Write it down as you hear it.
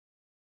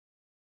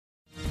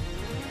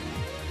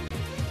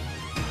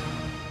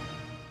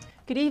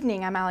Good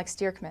evening, I'm Alex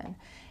Dierckman.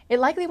 It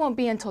likely won't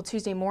be until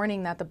Tuesday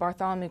morning that the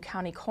Monroe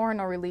County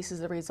Coroner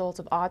releases the results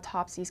of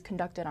autopsies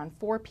conducted on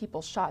 4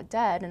 people shot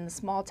dead in the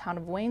small town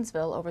of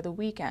Waynesville over the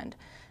weekend.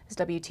 As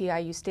WTIU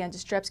Alex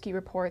Dierckman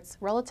reports,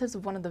 relatives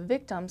of one of the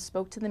victims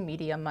spoke to the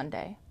media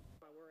Monday.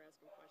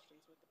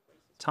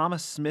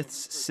 Thomas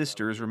Smith's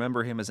sisters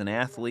remember him as an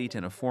athlete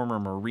and a former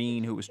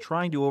Marine who was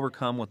trying to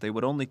overcome what they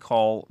would only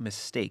call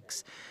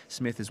mistakes.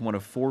 Smith is one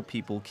of 4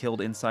 people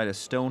killed inside a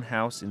stone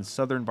house in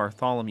southern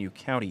Bartholomew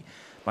County.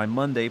 By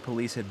Monday,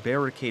 police had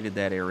barricaded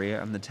that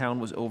area and the town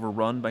was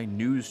overrun by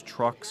news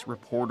trucks,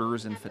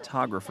 reporters, and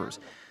photographers.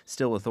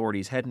 Still,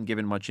 authorities hadn't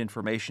given much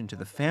information to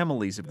the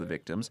families of the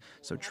victims,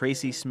 so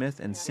Tracy Smith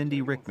and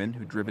Cindy Rickman,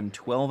 who'd driven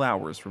 12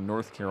 hours from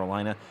North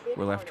Carolina,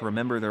 were left to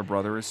remember their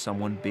brother as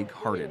someone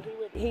big-hearted.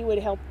 He would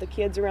help the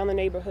kids around the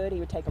neighborhood. He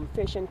would take them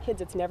fishing. Kids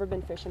that's never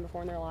been fishing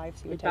before in their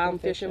lives. He would buy them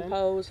fishing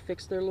poles,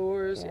 fix their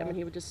lures. Yeah. I mean,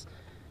 he would just,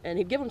 and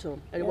he'd give them to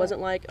them. And it wasn't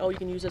like, oh, you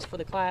can use this for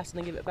the class and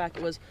then give it back.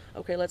 It was,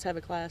 okay, let's have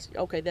a class.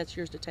 Okay, that's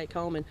yours to take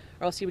home. And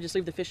or else he would just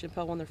leave the fishing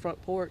pole on their front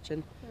porch,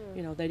 and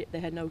you know, they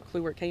had no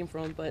clue where it came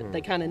from, but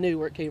they kind of knew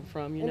where it came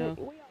from, you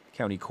know.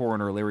 County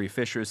Coroner Larry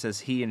Fisher says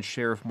he and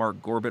Sheriff Mark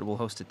Gorbett will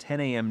host a 10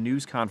 a.m.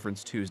 news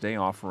conference Tuesday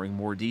offering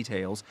more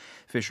details.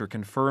 Fisher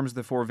confirms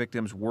the 4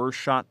 victims were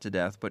shot to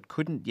death but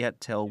couldn't yet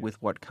tell with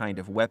what kind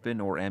of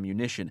weapon or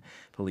ammunition.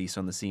 Police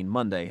on the scene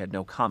Monday had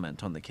no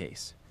comment on the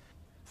case.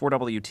 For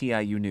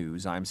WTIU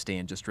News, I'm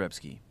Stan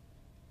Jastrzebski.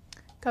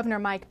 Governor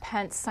Mike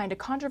Pence signed a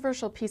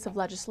controversial piece of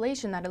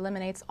legislation that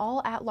eliminates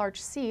all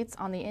at-large seats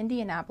on the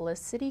Indianapolis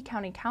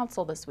City-County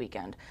Council this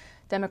weekend.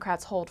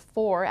 Democrats hold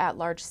 4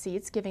 at-large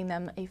seats, giving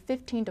them a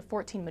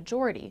 15-14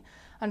 majority.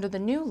 Under the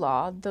new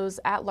law, those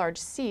at-large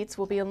seats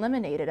will be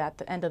eliminated at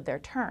the end of their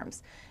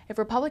terms. If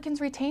Republicans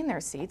retain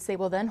their seats, they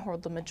will then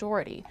hold the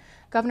majority.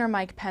 Governor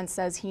Mike Pence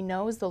says he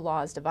knows the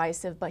law is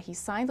divisive, but he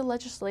signed the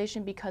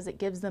legislation because it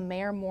gives the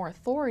mayor more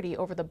authority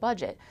over the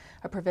budget,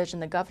 a provision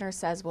the governor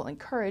says will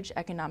encourage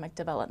economic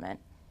development.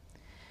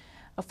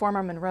 A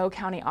former Monroe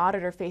County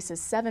auditor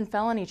faces 7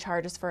 felony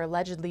charges for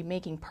allegedly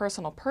making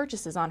personal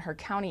purchases on her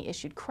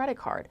county-issued credit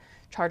card.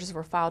 Charges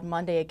were filed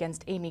Monday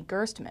against Amy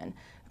Gerstmann.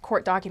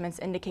 Court documents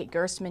indicate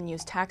Gerstmann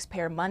used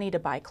taxpayer money to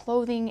buy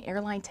clothing,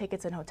 airline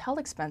tickets, and hotel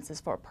expenses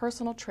for a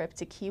personal trip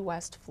to Key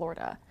West,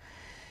 Florida.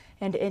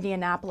 And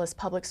Indianapolis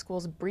public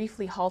schools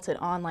briefly halted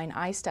online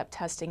ISTEP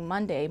testing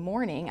Monday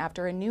morning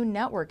after a new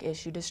network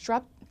issue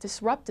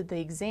disrupted the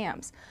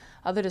exams.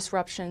 Other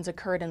disruptions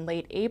occurred in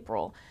late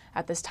April.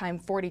 At this time,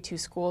 42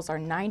 schools are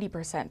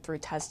 90% through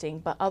testing,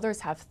 but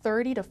others have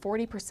 30 to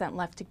 40%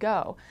 left to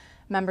go.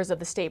 Members of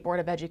the State Board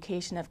of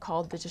Education have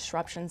called the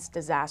disruptions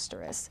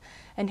disastrous.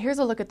 And here's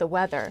a look at the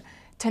weather.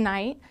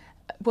 Tonight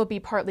will be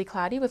partly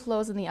cloudy with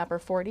lows in the upper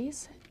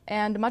 40s.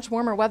 And much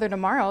warmer weather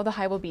tomorrow. The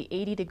high will be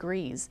 80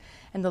 degrees,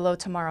 and the low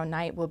tomorrow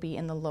night will be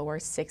in the lower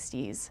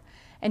 60s.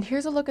 And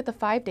here's a look at the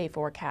 5-day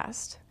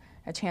forecast.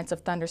 A chance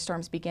of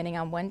thunderstorms beginning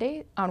on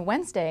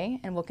Wednesday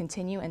and will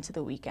continue into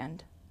the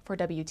weekend. For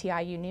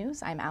WTIU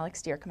News, I'm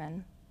Alex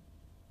Dierckman.